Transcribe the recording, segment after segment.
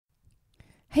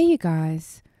Hey you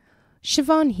guys,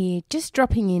 Siobhan here, just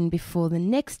dropping in before the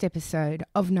next episode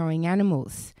of Knowing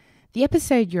Animals. The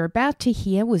episode you're about to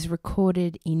hear was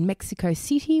recorded in Mexico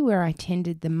City where I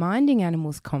attended the Minding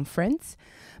Animals conference,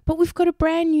 but we've got a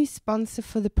brand new sponsor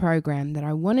for the program that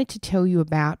I wanted to tell you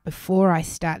about before I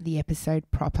start the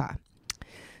episode proper.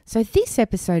 So this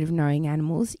episode of Knowing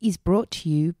Animals is brought to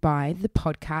you by the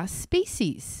podcast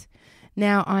Species.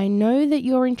 Now, I know that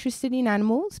you're interested in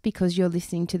animals because you're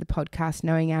listening to the podcast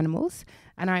Knowing Animals,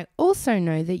 and I also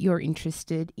know that you're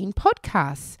interested in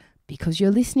podcasts because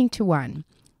you're listening to one.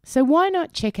 So why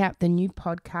not check out the new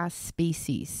podcast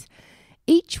Species?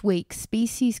 Each week,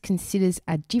 Species considers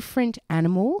a different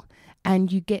animal,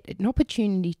 and you get an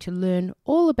opportunity to learn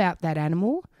all about that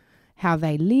animal, how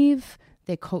they live,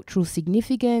 their cultural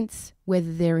significance,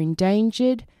 whether they're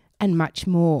endangered, and much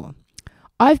more.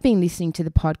 I've been listening to the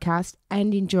podcast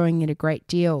and enjoying it a great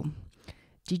deal.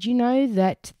 Did you know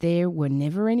that there were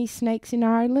never any snakes in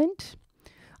Ireland?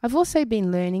 I've also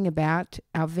been learning about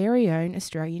our very own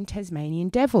Australian Tasmanian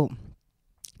devil.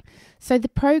 So the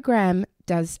program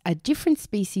does a different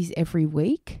species every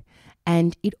week,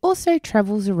 and it also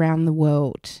travels around the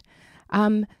world.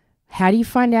 How do you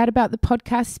find out about the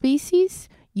podcast Species?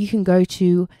 You can go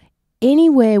to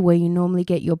anywhere where you normally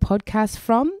get your podcast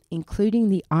from, including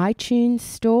the iTunes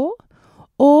store,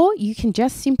 or you can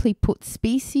just simply put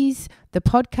Species, the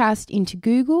podcast, into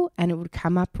Google and it would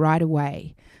come up right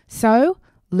away. So,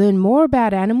 learn more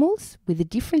about animals with a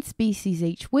different species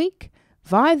each week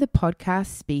via the podcast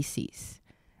Species.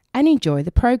 And enjoy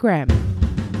the program.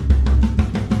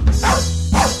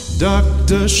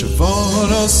 Dr.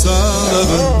 Siobhan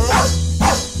O'Sullivan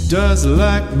does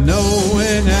like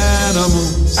knowing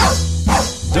animals.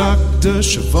 Dr.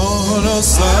 Siobhan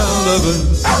O'Sullivan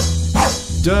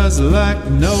does like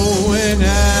knowing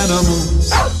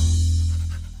animals.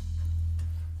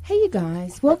 Hey you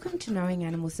guys, welcome to Knowing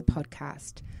Animals, the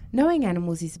podcast. Knowing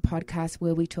Animals is a podcast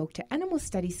where we talk to animal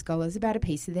study scholars about a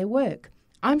piece of their work.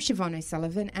 I'm Siobhan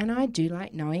O'Sullivan and I do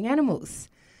like knowing animals.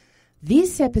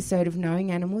 This episode of Knowing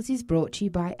Animals is brought to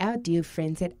you by our dear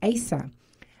friends at ASA.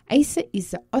 ASA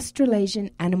is the Australasian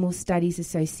Animal Studies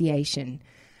Association.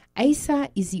 ASA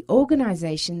is the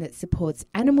organisation that supports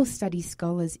animal studies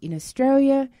scholars in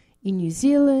Australia, in New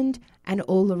Zealand and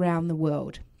all around the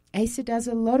world. ASA does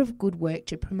a lot of good work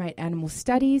to promote animal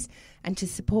studies and to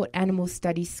support animal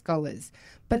studies scholars,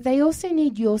 but they also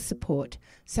need your support.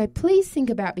 So please think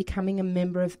about becoming a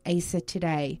member of ASA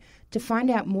today. To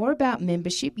find out more about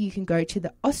membership, you can go to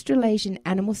the Australasian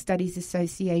Animal Studies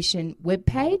Association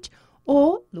webpage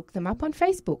or look them up on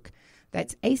Facebook.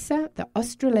 That's ASA, the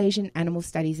Australasian Animal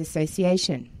Studies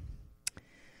Association.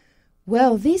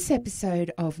 Well, this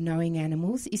episode of Knowing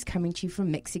Animals is coming to you from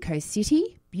Mexico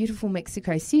City, beautiful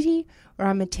Mexico City, where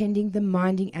I'm attending the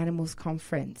Minding Animals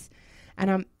conference. And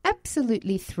I'm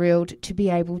absolutely thrilled to be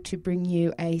able to bring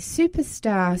you a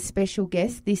superstar special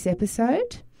guest this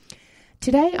episode.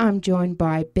 Today I'm joined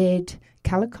by Baird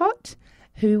Callicott,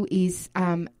 who is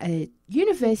a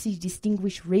University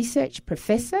Distinguished Research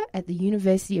Professor at the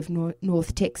University of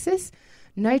North Texas.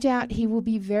 No doubt he will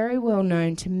be very well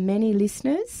known to many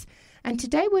listeners. And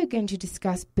today we're going to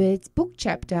discuss Baird's book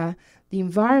chapter, The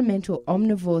Environmental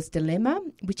Omnivore's Dilemma,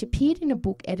 which appeared in a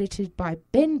book edited by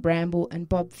Ben Bramble and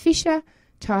Bob Fischer,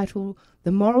 titled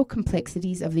The Moral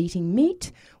Complexities of Eating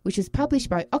Meat, which was published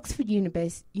by Oxford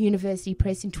University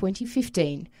Press in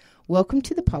 2015. Welcome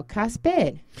to the podcast,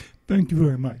 Baird. Thank you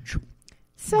very much.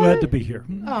 Glad to be here.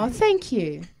 Oh, thank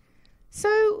you.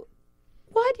 So,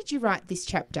 why did you write this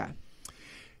chapter?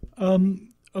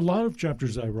 A lot of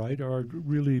chapters I write are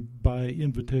really by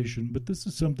invitation, but this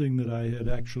is something that I had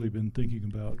actually been thinking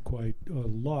about quite a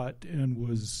lot, and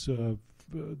was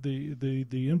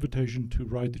the invitation to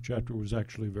write the chapter was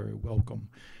actually very welcome.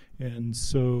 And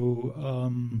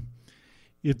so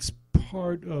it's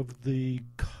part of the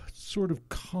sort of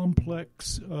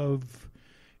complex of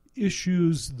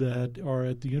issues that are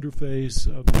at the interface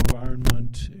of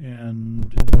environment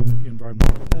and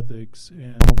environmental ethics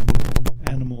and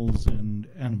animals and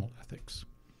animal ethics.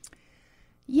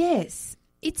 Yes,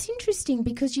 it's interesting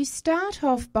because you start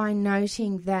off by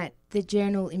noting that the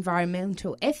journal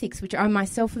Environmental Ethics, which I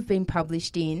myself have been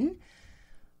published in,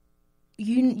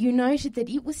 you noted that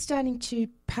it was starting to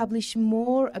publish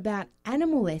more about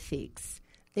animal ethics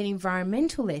than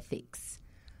environmental ethics.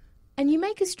 And you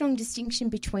make a strong distinction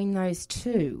between those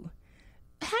two.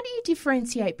 How do you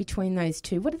differentiate between those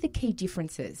two? What are the key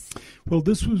differences? Well,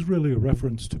 this was really a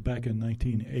reference to back in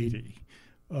 1980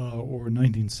 or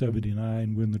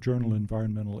 1979 when the journal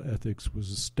Environmental Ethics was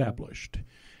established.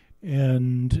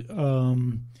 And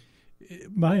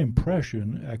my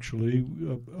impression, actually,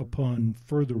 upon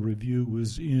further review,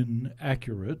 was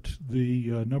inaccurate.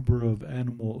 The number of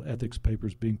animal ethics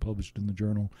papers being published in the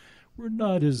journal were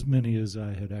not as many as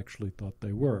I had actually thought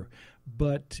they were.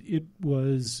 But it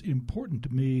was important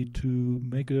to me to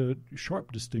make a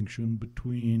sharp distinction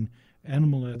between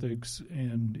animal ethics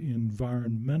and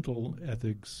environmental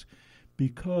ethics,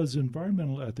 because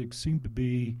environmental ethics seem to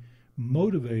be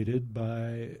motivated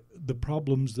by the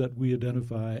problems that we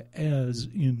identify as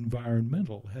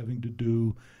environmental, having to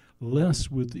do less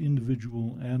with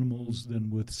individual animals than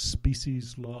with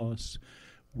species loss,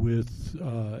 with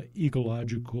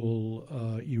ecological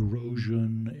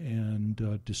erosion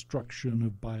and destruction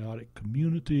of biotic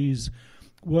communities,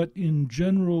 what in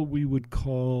general we would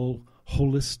call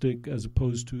holistic as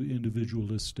opposed to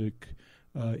individualistic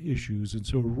issues. And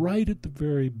so right at the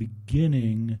very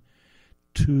beginning,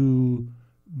 to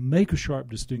make a sharp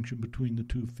distinction between the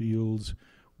two fields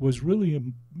was really,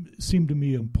 seemed to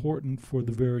me, important for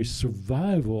the very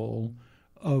survival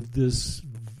of this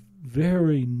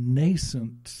very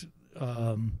nascent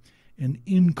and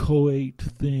inchoate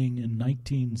thing in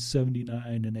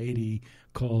 1979 and 80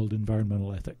 called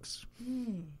environmental ethics.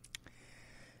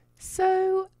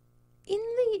 So in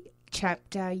the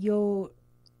chapter, you're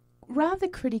rather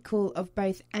critical of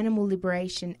both animal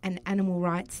liberation and animal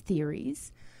rights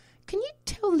theories. Can you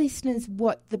tell listeners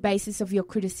what the basis of your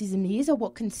criticism is, or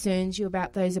what concerns you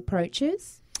about those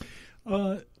approaches?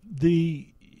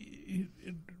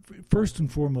 First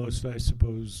and foremost, I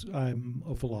suppose, I'm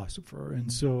a philosopher, and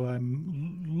so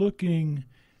I'm looking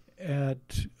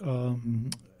at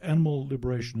animal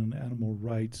liberation and animal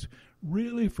rights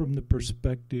really from the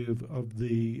perspective of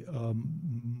the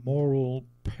moral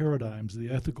paradigms, the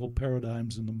ethical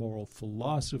paradigms and the moral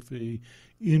philosophy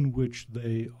in which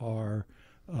they are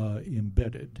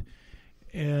embedded.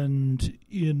 And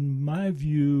in my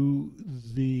view,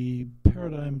 the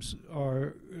paradigms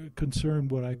are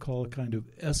concerned what I call a kind of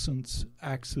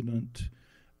essence-accident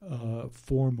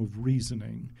form of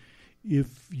reasoning.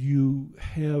 If you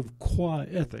have qua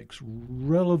ethics,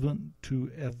 relevant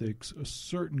to ethics, a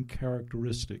certain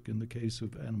characteristic, in the case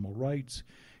of animal rights,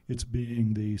 it's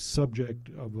being the subject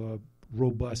of a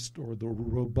robust or the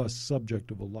robust subject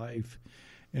of a life.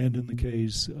 And in the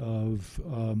case of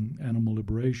animal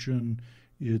liberation,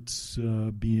 it's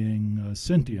being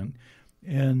sentient.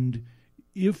 And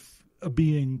if a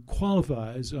being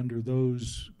qualifies under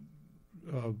those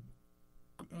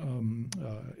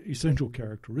essential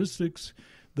characteristics,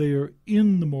 they are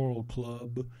in the moral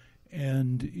club,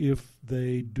 and if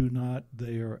they do not,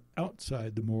 they are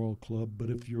outside the moral club. But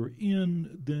if you're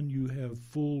in, then you have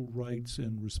full rights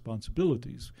and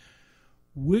responsibilities,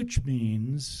 which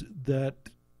means that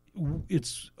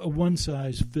it's a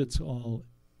one-size-fits-all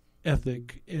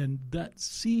ethic, and that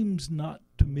seems not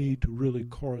to me to really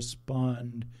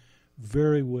correspond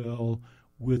very well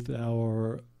with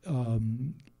our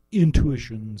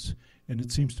intuitions, and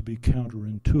it seems to be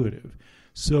counterintuitive.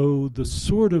 So the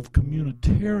sort of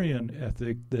communitarian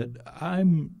ethic that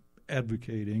I'm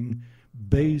advocating,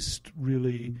 based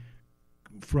really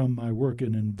from my work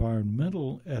in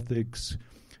environmental ethics,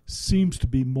 seems to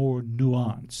be more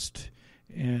nuanced,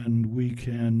 and we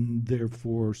can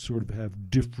therefore sort of have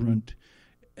different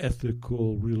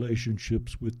ethical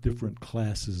relationships with different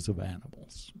classes of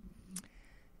animals.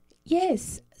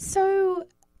 Yes. So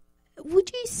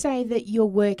would you say that your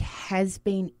work has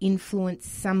been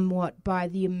influenced somewhat by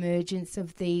the emergence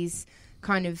of these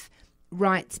kind of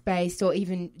rights-based, or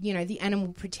even, you know, the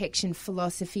animal protection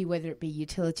philosophy, whether it be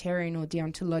utilitarian or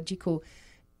deontological?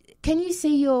 Can you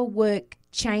see your work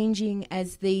changing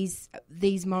as these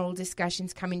moral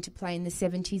discussions come into play in the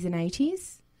 70s and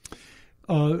 80s?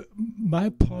 My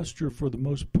posture, for the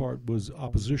most part, was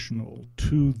oppositional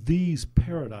to these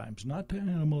paradigms, not to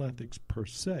animal ethics per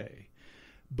se,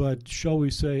 but shall we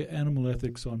say animal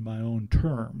ethics on my own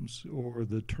terms, or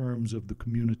the terms of the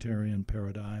communitarian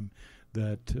paradigm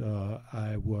that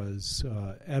I was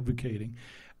advocating.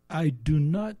 I do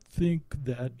not think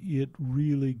that it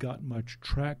really got much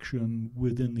traction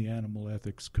within the animal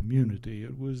ethics community.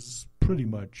 It was pretty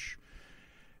much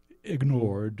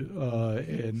ignored,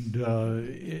 and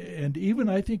even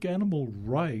I think animal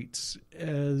rights,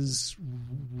 as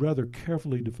rather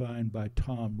carefully defined by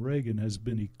Tom Reagan, has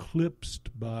been eclipsed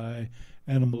by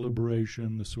animal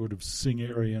liberation, the sort of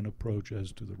Singerian approach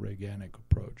as to the Reaganic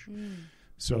approach.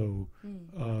 So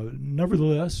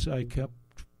nevertheless, I kept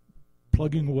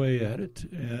plugging away at it,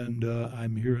 and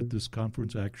I'm here at this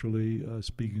conference actually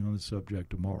speaking on the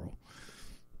subject tomorrow.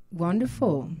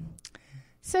 Wonderful.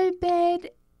 So, Baird,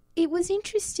 it was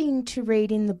interesting to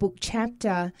read in the book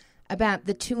chapter about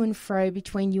the to and fro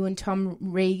between you and Tom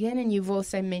Regan, and you've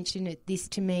also mentioned this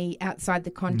to me outside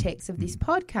the context of this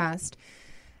podcast.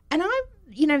 And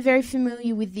I'm, very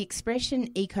familiar with the expression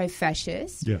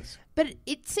eco-fascist. Yes. But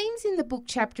it seems in the book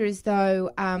chapter as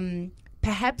though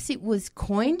perhaps it was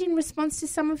coined in response to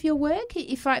some of your work.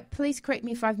 Please correct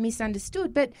me if I've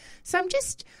misunderstood. But so I'm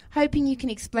just hoping you can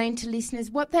explain to listeners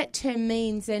what that term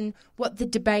means and what the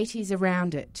debate is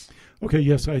around it. Okay,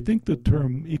 yes, I think the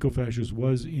term ecofascist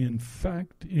was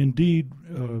indeed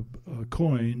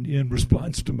coined in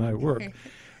response to my work.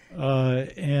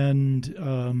 And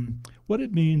what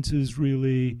it means is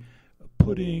really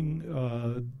putting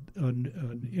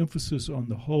an emphasis on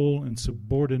the whole and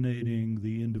subordinating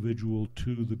the individual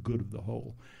to the good of the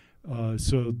whole.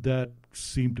 So that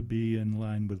seemed to be in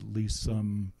line with at least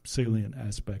some salient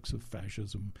aspects of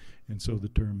fascism, and so the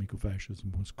term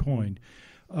ecofascism was coined.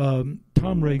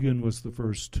 Tom Regan was the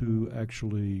first to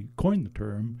actually coin the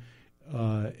term,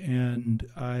 and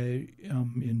I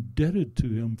am indebted to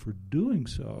him for doing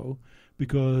so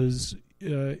because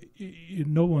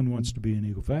no one wants to be an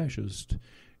eco-fascist,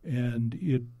 and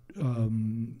it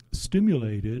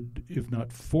stimulated, if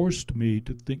not forced me,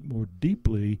 to think more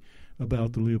deeply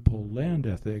about the Leopold land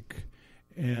ethic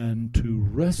and to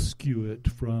rescue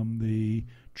it from the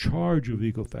charge of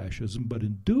eco-fascism. But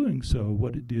in doing so,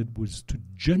 what it did was to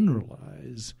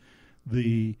generalize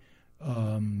the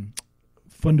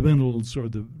fundamentals or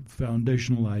the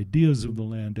foundational ideas of the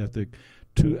land ethic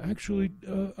to actually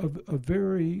a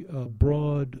very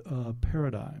broad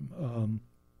paradigm,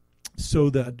 so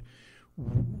that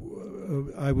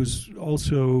I was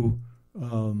also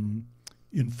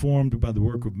informed by the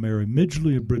work of Mary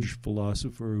Midgley, a British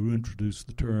philosopher who introduced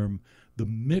the term the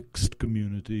mixed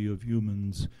community of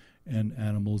humans and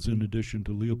animals, in addition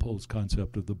to Leopold's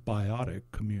concept of the biotic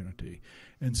community.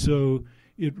 And so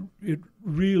it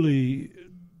really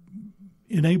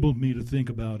enabled me to think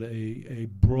about a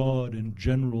broad and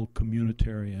general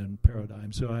communitarian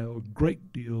paradigm. So I owe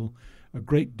a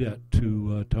great debt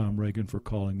to Tom Regan for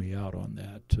calling me out on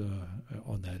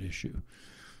that issue.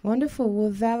 Wonderful.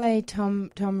 Well, valet Tom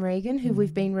Regan, who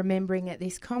we've been remembering at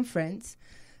this conference.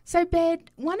 So,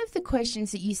 Baird, one of the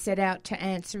questions that you set out to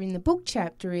answer in the book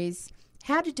chapter is,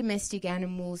 how do domestic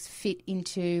animals fit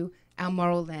into our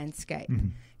moral landscape? Mm-hmm.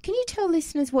 Can you tell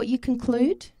listeners what you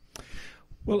conclude?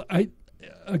 Well,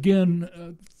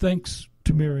 thanks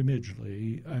to Mary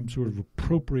Midgley, I'm sort of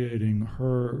appropriating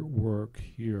her work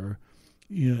here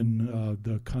in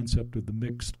the concept of the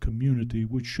mixed community,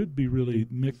 which should be really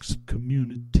mixed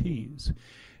communities.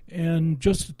 And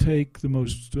just to take the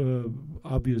most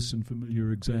obvious and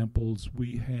familiar examples,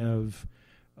 we have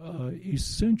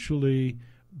essentially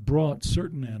brought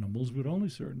certain animals, but only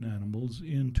certain animals,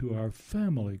 into our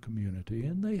family community,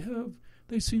 and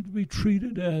they seem to be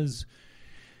treated as,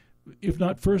 if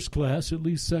not first class, at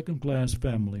least second class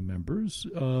family members,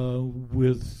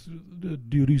 with the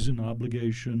duties and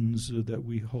obligations that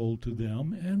we hold to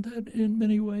them, and that in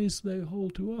many ways they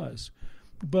hold to us.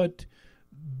 But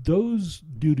those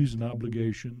duties and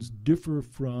obligations differ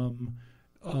from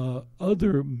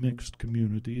other mixed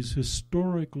communities.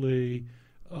 Historically,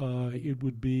 it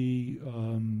would be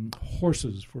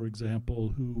horses, for example,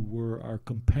 who were our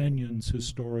companions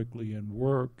historically in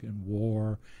work and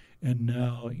war, and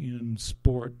now in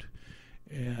sport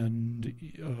and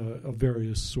of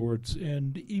various sorts,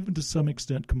 and even to some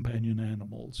extent companion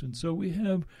animals. And so we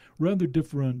have rather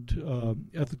different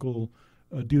ethical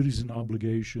duties and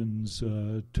obligations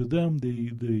to them.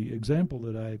 The example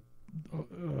that I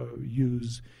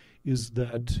use is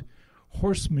that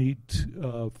horse meat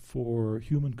for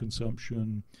human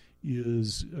consumption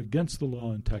is against the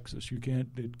law in Texas.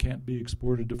 It can't be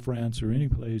exported to France or any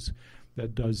place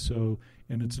that does so,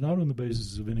 and it's not on the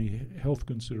basis of any health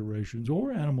considerations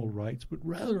or animal rights, but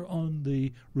rather on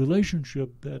the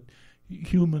relationship that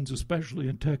humans, especially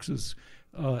in Texas,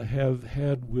 have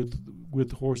had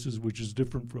with horses, which is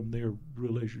different from their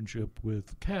relationship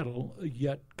with cattle,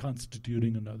 yet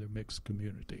constituting another mixed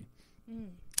community. Mm.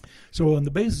 So on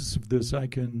the basis of this, I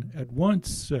can at once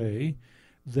say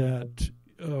that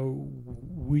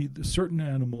certain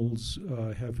animals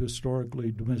have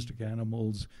historically, domestic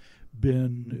animals,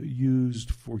 been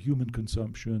used for human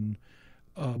consumption,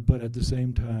 but at the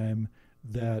same time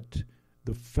that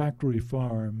the factory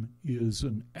farm is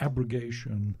an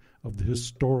abrogation of the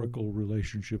historical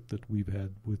relationship that we've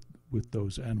had with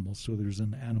those animals. So there's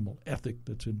an animal ethic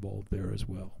that's involved there as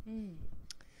well. Mm.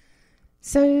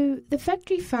 So the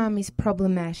factory farm is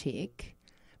problematic,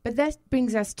 but that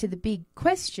brings us to the big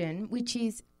question, which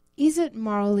is it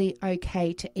morally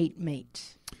okay to eat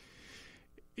meat?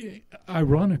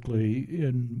 Ironically,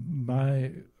 in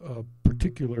my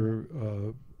particular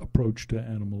approach to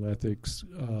animal ethics,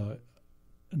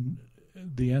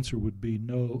 the answer would be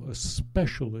no,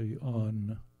 especially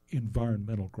on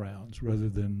environmental grounds rather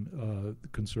than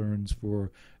concerns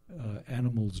for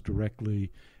animals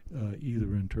directly,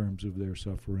 either in terms of their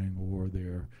suffering or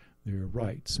their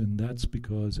rights. And that's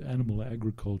because animal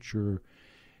agriculture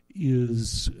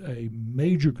is a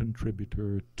major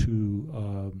contributor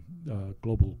to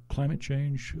global climate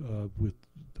change with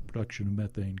the production of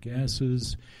methane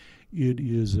gases. It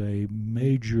is a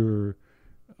major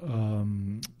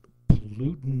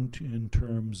pollutant in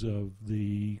terms of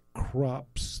the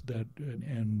crops that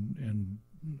and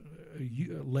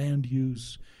land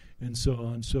use and so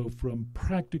on. So from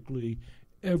practically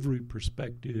every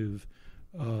perspective,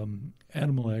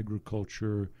 animal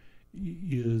agriculture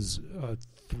is a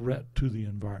threat to the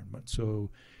environment. So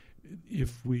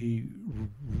if we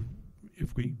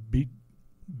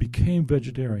became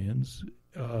vegetarians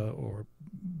or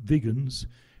vegans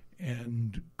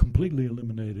and completely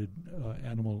eliminated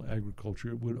animal agriculture,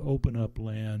 it would open up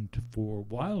land for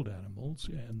wild animals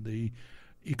and the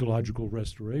ecological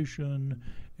restoration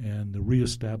and the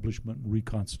reestablishment and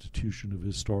reconstitution of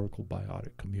historical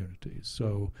biotic communities.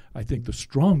 So I think the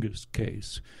strongest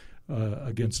case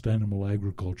against animal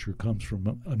agriculture comes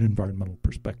from an environmental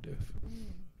perspective.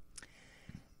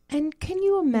 And can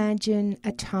you imagine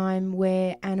a time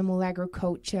where animal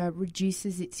agriculture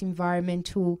reduces its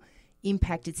environmental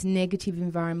impact, its negative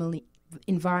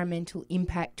environmental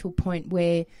impact, to a point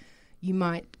where you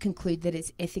might conclude that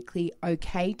it's ethically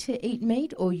okay to eat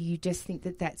meat, or you just think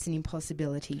that that's an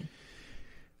impossibility?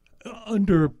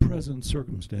 Under present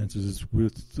circumstances,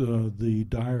 with the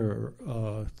dire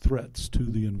threats to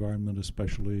the environment,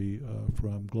 especially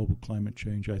from global climate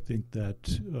change, I think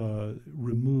that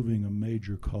removing a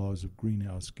major cause of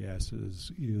greenhouse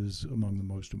gases is among the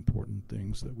most important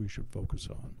things that we should focus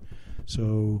on.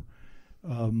 So,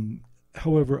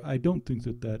 however, I don't think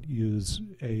that is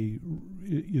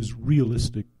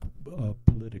realistic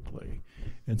politically,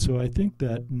 and so I think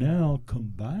that now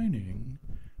combining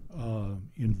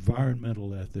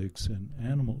environmental ethics and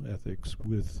animal ethics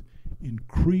with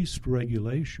increased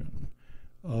regulation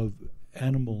of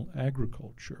animal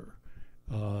agriculture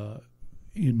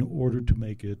in order to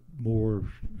make it more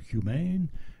humane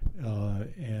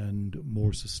and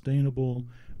more sustainable,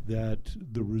 that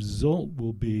the result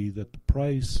will be that the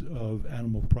price of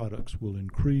animal products will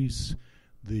increase,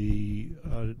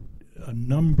 a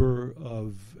number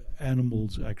of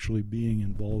animals actually being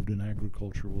involved in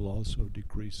agriculture will also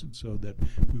decrease, and so that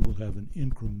we will have an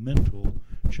incremental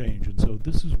change. And so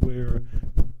this is where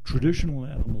traditional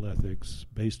animal ethics,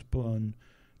 based upon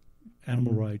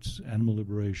animal rights, animal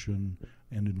liberation,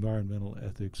 and environmental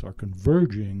ethics, are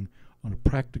converging on a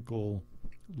practical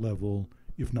level,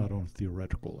 if not on a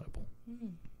theoretical level.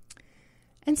 Mm.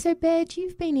 And so, Baird,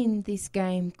 you've been in this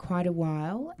game quite a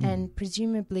while, and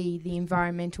presumably the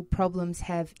environmental problems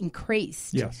have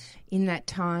increased in that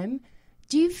time.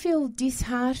 Do you feel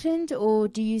disheartened, or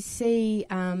do you see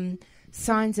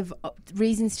signs of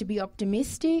reasons to be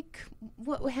optimistic?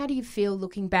 How do you feel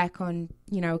looking back on,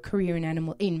 a career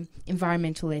in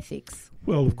environmental ethics?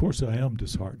 Well, of course, I am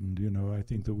disheartened. I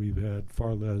think that we've had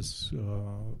far less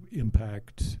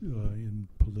impact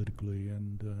politically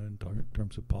and in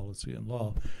terms of policy and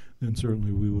law than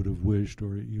certainly we would have wished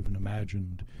or even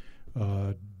imagined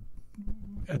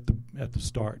at the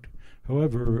start.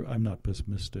 However, I'm not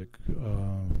pessimistic.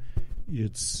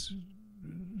 It's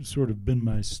sort of been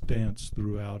my stance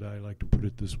throughout. I like to put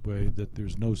it this way, that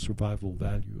there's no survival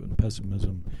value in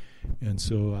pessimism, and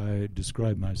so I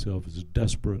describe myself as a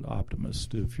desperate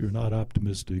optimist. If you're not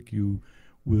optimistic, you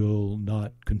will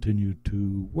not continue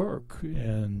to work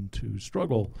and to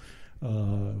struggle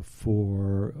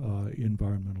for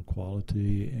environmental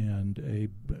quality and a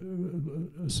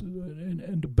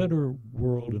better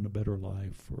world and a better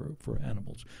life for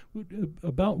animals,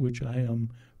 about which I am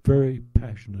very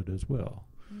passionate as well.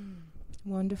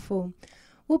 Wonderful.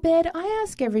 Well, Baird, I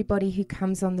ask everybody who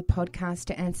comes on the podcast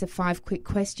to answer 5 quick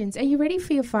questions. Are you ready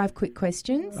for your 5 quick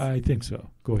questions? I think so.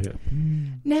 Go ahead.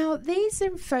 Now, these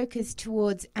are focused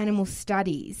towards animal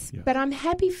studies, but I'm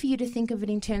happy for you to think of it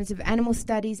in terms of animal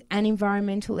studies and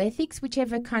environmental ethics,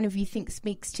 whichever kind of you think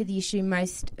speaks to the issue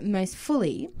most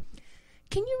fully.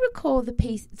 Can you recall the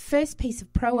first piece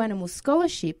of pro-animal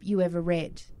scholarship you ever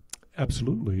read?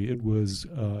 Absolutely. It was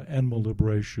Animal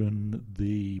Liberation,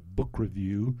 the book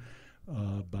review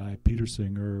by Peter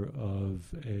Singer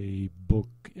of a book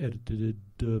edited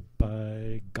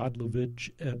by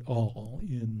Godlovich et al.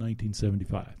 In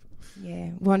 1975.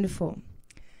 Yeah, wonderful.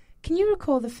 Can you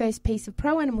recall the first piece of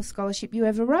pro-animal scholarship you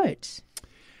ever wrote?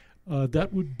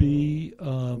 That would be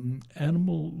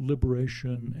Animal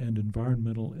Liberation and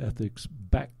Environmental Ethics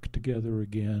Back Together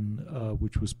Again,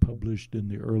 which was published in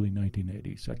the early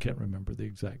 1980s. I can't remember the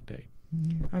exact date.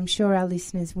 I'm sure our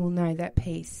listeners will know that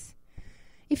piece.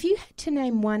 If you had to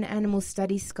name one animal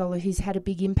studies scholar who's had a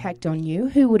big impact on you,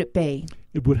 who would it be?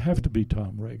 It would have to be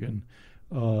Tom Regan.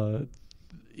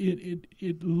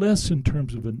 It less in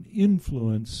terms of an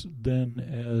influence than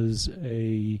as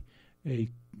a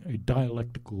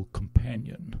dialectical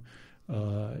companion.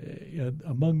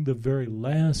 Among the very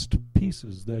last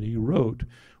pieces that he wrote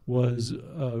was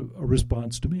a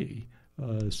response to me.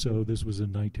 So this was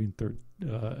in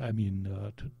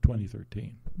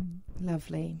 2013.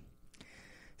 Lovely.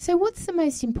 So what's the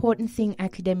most important thing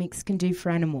academics can do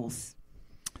for animals?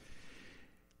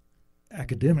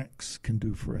 Academics can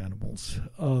do for animals.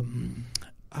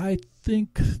 I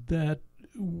think that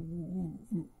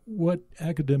what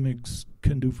academics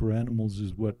can do for animals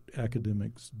is what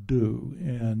academics do,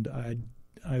 and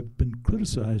I've been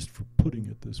criticized for putting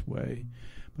it this way,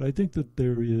 but I think that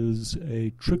there is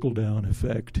a trickle-down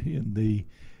effect in the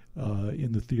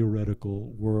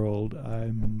theoretical world.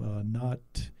 I'm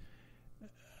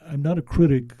not a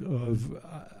critic of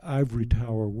ivory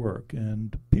tower work,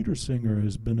 and Peter Singer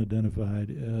has been identified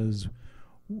as,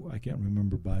 I can't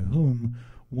remember by whom,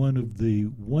 one of the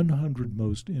 100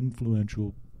 most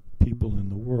influential people in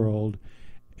the world,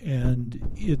 and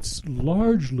it's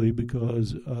largely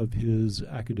because of his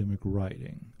academic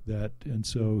writing. And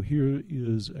so here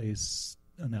is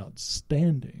an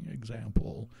outstanding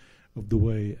example of the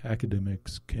way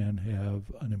academics can have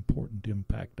an important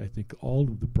impact. I think all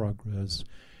of the progress,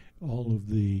 all of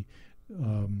the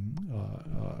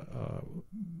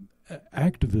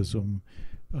activism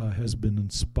has been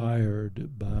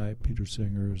inspired by Peter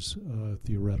Singer's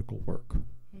theoretical work.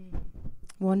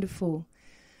 Wonderful.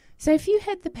 So if you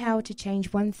had the power to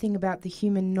change one thing about the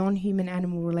human-non-human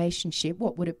animal relationship,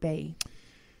 what would it be?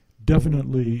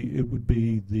 Definitely it would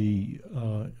be the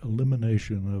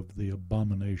elimination of the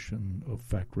abomination of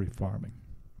factory farming.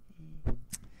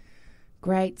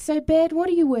 Great. So, Baird, what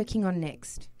are you working on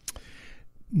next?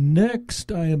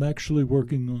 Next, I am actually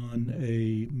working on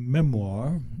a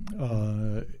memoir,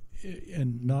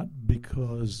 and not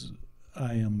because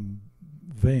I am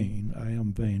vain. I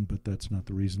am vain, but that's not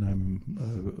the reason I'm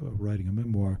writing a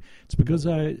memoir. It's because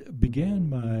I began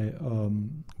my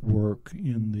work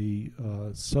in the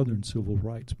Southern Civil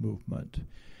Rights Movement,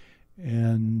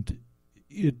 and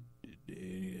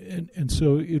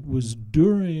so it was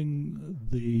during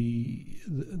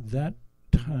that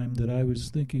time that I was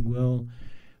thinking, well,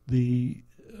 the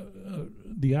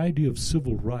idea of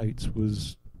civil rights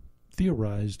was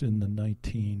theorized in the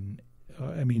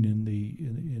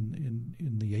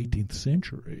in the 18th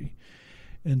century,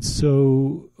 and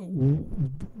so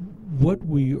what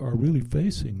we are really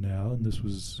facing now, and this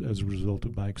was as a result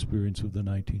of my experience of the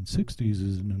 1960s,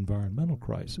 is an environmental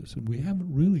crisis, and we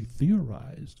haven't really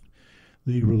theorized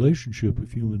the relationship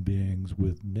of human beings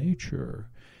with nature,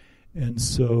 and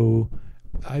so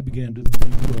I began to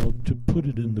think, well, to put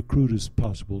it in the crudest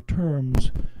possible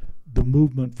terms, the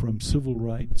movement from civil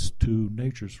rights to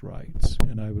nature's rights.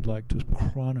 And I would like to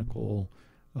chronicle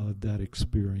that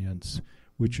experience,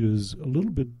 which is a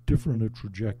little bit different a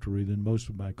trajectory than most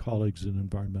of my colleagues in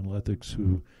environmental ethics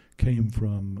who came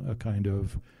from a kind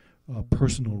of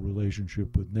personal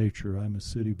relationship with nature. I'm a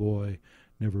city boy,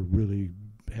 never really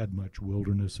had much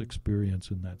wilderness experience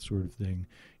and that sort of thing.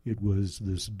 It was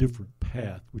this different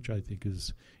path, which I think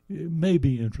may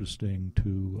be interesting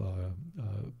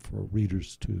for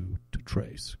readers to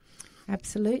trace.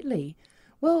 Absolutely.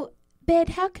 Well, Baird,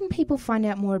 how can people find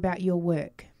out more about your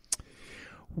work?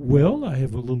 Well, I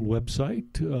have a little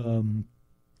website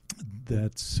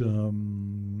that's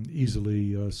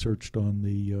easily searched on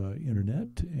the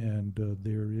internet, and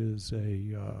there is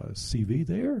a CV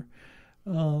there.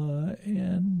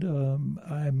 And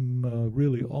I'm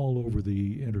really all over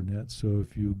the internet, so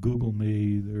if you Google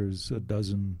me, there's a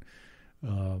dozen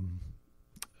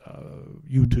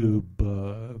YouTube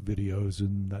videos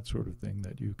and that sort of thing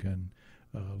that you can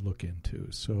look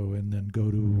into. So, and then go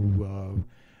to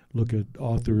look at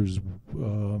authors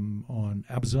on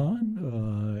Amazon,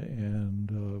 and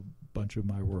a bunch of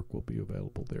my work will be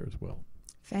available there as well.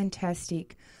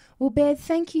 Fantastic. Well, Baird,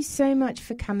 thank you so much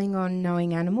for coming on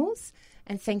Knowing Animals.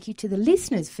 And thank you to the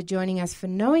listeners for joining us for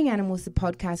Knowing Animals, the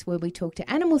podcast where we talk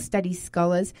to animal studies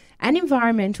scholars and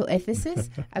environmental ethicists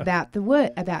about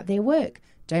their work.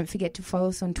 Don't forget to follow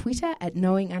us on Twitter at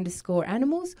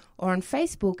knowing_animals or on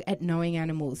Facebook at Knowing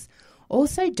Animals.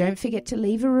 Also, don't forget to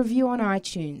leave a review on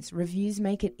iTunes. Reviews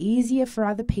make it easier for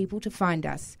other people to find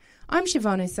us. I'm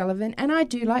Siobhan O'Sullivan, and I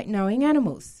do like knowing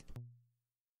animals.